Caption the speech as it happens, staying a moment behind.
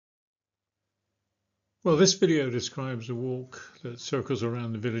Well, this video describes a walk that circles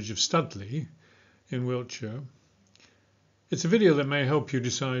around the village of Studley in Wiltshire. It's a video that may help you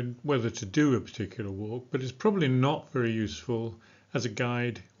decide whether to do a particular walk, but it's probably not very useful as a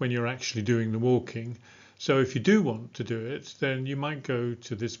guide when you're actually doing the walking. So if you do want to do it, then you might go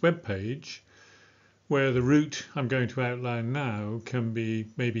to this web page where the route I'm going to outline now can be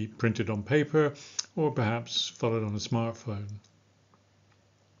maybe printed on paper or perhaps followed on a smartphone.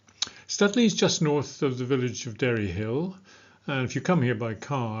 Studley is just north of the village of Derry Hill, and if you come here by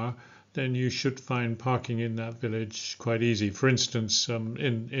car then you should find parking in that village quite easy. For instance,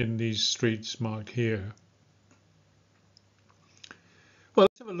 in these streets marked here. Well,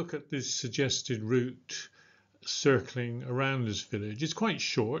 let's have a look at this suggested route circling around this village. It's quite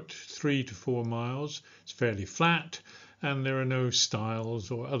short, 3 to 4 miles. It's fairly flat and there are no stiles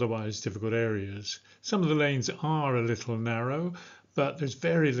or otherwise difficult areas. Some of the lanes are a little narrow, but there's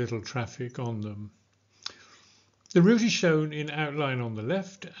very little traffic on them. The route is shown in outline on the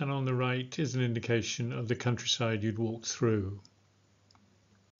left, and on the right is an indication of the countryside you'd walk through.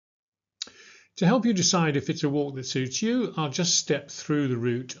 To help you decide if it's a walk that suits you, I'll just step through the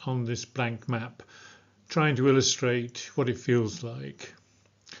route on this blank map, trying to illustrate what it feels like.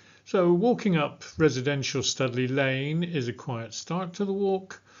 So walking up residential Studley Lane is a quiet start to the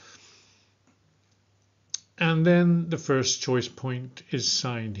walk. And then the first choice point is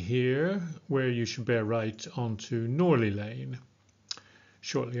signed here, where you should bear right onto Norley Lane.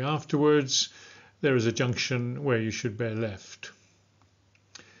 Shortly afterwards, there is a junction where you should bear left.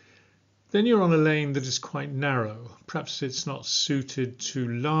 Then you're on a lane that is quite narrow. Perhaps it's not suited to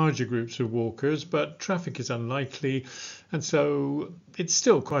larger groups of walkers, but traffic is unlikely, and so it's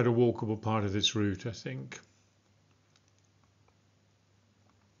still quite a walkable part of this route, I think.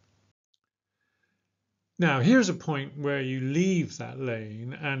 Now, here's a point where you leave that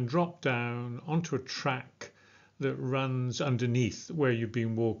lane and drop down onto a track that runs underneath where you've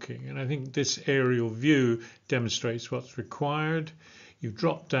been walking. And I think this aerial view demonstrates what's required. You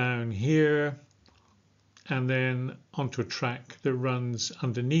drop down here and then onto a track that runs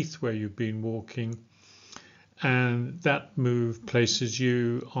underneath where you've been walking. And that move places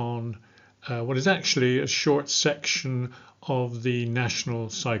you on what is actually a short section of the National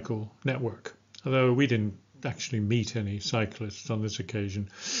Cycle Network. Although we didn't actually meet any cyclists on this occasion.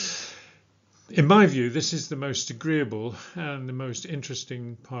 In my view, this is the most agreeable and the most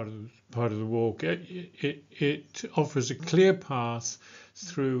interesting part of the walk. It offers a clear path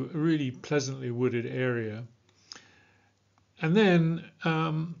through a really pleasantly wooded area. And then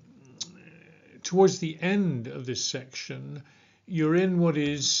towards the end of this section, you're in what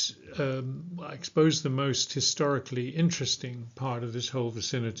is, I suppose, the most historically interesting part of this whole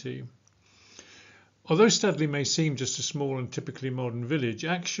vicinity. Although Studley may seem just a small and typically modern village,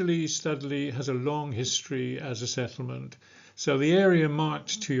 actually Studley has a long history as a settlement. So the area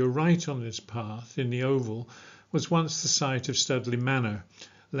marked to your right on this path in the oval was once the site of Studley Manor,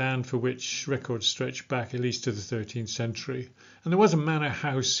 land for which records stretch back at least to the 13th century. And there was a manor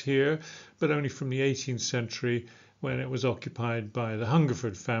house here, but only from the 18th century when it was occupied by the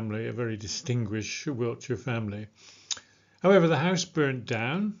Hungerford family, a very distinguished Wiltshire family. However, the house burnt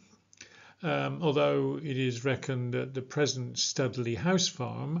down. Although it is reckoned that the present Studley house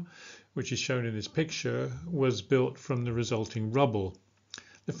farm, which is shown in this picture, was built from the resulting rubble.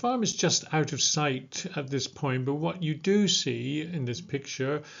 The farm is just out of sight at this point, but what you do see in this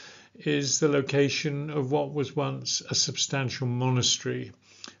picture is the location of what was once a substantial monastery,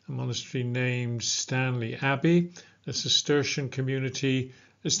 a monastery named Stanley Abbey, a Cistercian community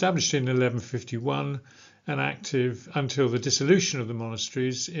established in 1151 and active until the dissolution of the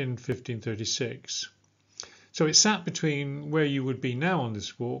monasteries in 1536. So it sat between where you would be now on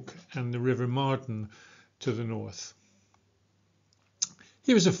this walk and the River Marden to the north.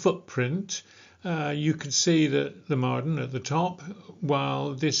 Here is a footprint. You can see that the Marden at the top,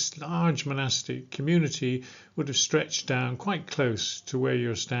 while this large monastic community would have stretched down quite close to where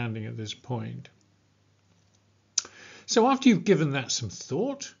you're standing at this point. So after you've given that some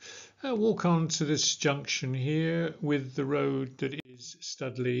thought, walk on to this junction here with the road that is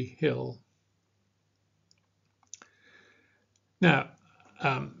Studley Hill. Now,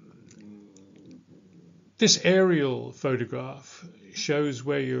 this aerial photograph shows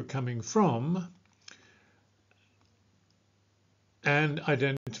where you're coming from and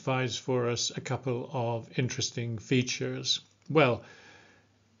identifies for us a couple of interesting features. Well,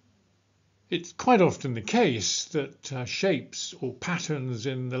 it's quite often the case that shapes or patterns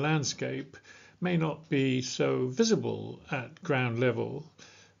in the landscape may not be so visible at ground level,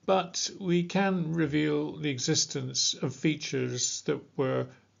 but we can reveal the existence of features that were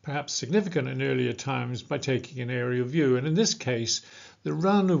perhaps significant in earlier times, by taking an aerial view. And in this case, the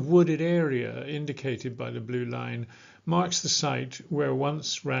run of wooded area indicated by the blue line marks the site where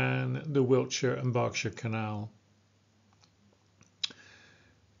once ran the Wiltshire and Berkshire Canal.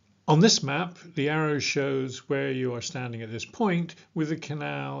 On this map, the arrow shows where you are standing at this point, with the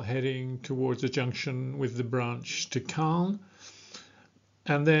canal heading towards the junction with the branch to Caen,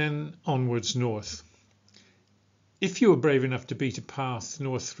 and then onwards north. If you were brave enough to beat a path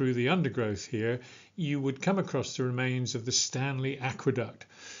north through the undergrowth here, you would come across the remains of the Studley aqueduct,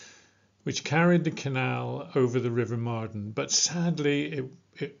 which carried the canal over the River Marden. But sadly,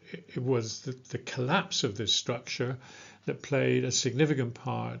 it was the collapse of this structure that played a significant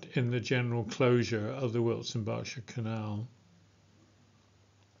part in the general closure of the Wilts and Berkshire Canal.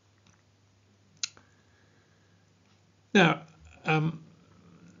 Now,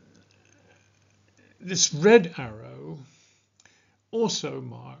 this red arrow also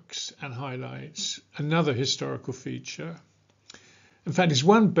marks and highlights another historical feature. In fact, it's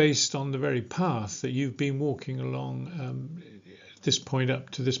one based on the very path that you've been walking along this point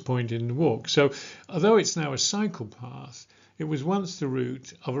up to this point in the walk. So although it's now a cycle path, it was once the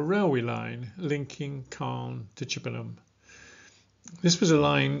route of a railway line linking Caen to Chippenham. This was a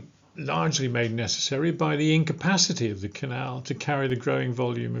line largely made necessary by the incapacity of the canal to carry the growing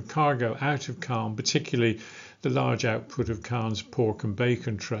volume of cargo out of Caen, particularly the large output of Caen's pork and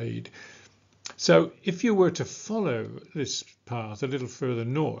bacon trade. So if you were to follow this path a little further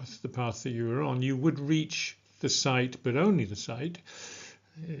north, the path that you were on, you would reach the site, but only the site.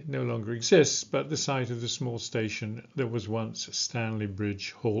 It no longer exists, but the site of the small station that was once Stanley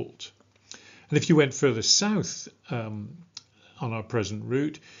Bridge Halt. And if you went further south on our present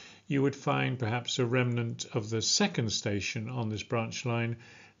route, you would find perhaps a remnant of the second station on this branch line,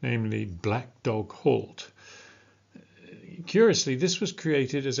 namely Black Dog Halt. Curiously, this was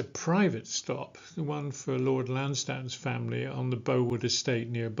created as a private stop, the one for Lord Lansdowne's family on the Bowood estate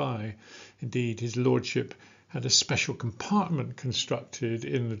nearby. Indeed, his lordship had a special compartment constructed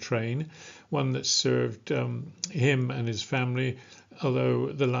in the train, one that served him and his family, although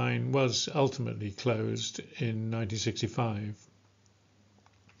the line was ultimately closed in 1965.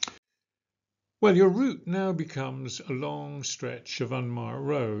 Well, your route now becomes a long stretch of unmarked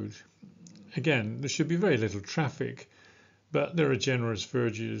road. Again, there should be very little traffic, but there are generous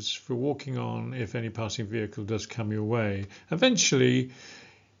verges for walking on if any passing vehicle does come your way. Eventually,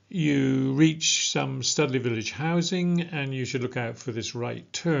 you reach some Studley village housing, and you should look out for this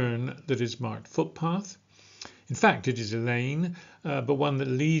right turn that is marked footpath. In fact, it is a lane, but one that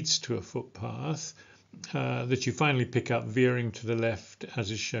leads to a footpath that you finally pick up veering to the left, as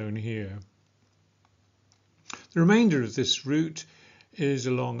is shown here. The remainder of this route is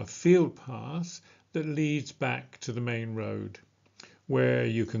along a field path that leads back to the main road, where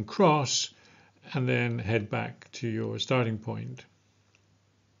you can cross and then head back to your starting point.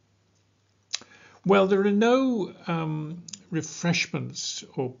 Well, there are no refreshments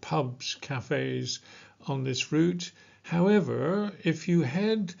or pubs, cafes on this route. However, if you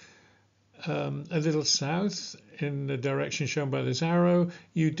head a little south in the direction shown by this arrow,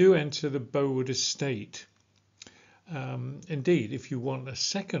 you do enter the Bowood estate. Indeed, if you want a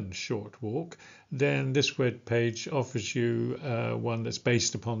second short walk, then this web page offers you one that's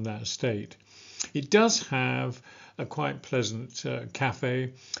based upon that estate. It does have a quite pleasant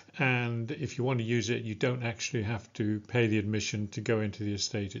cafe, and if you want to use it, you don't actually have to pay the admission to go into the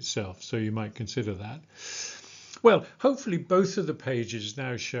estate itself, so you might consider that. Well, hopefully both of the pages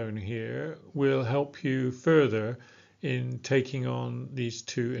now shown here will help you further in taking on these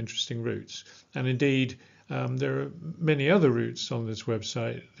two interesting routes. And indeed, there are many other routes on this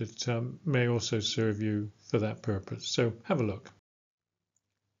website that may also serve you for that purpose. So have a look.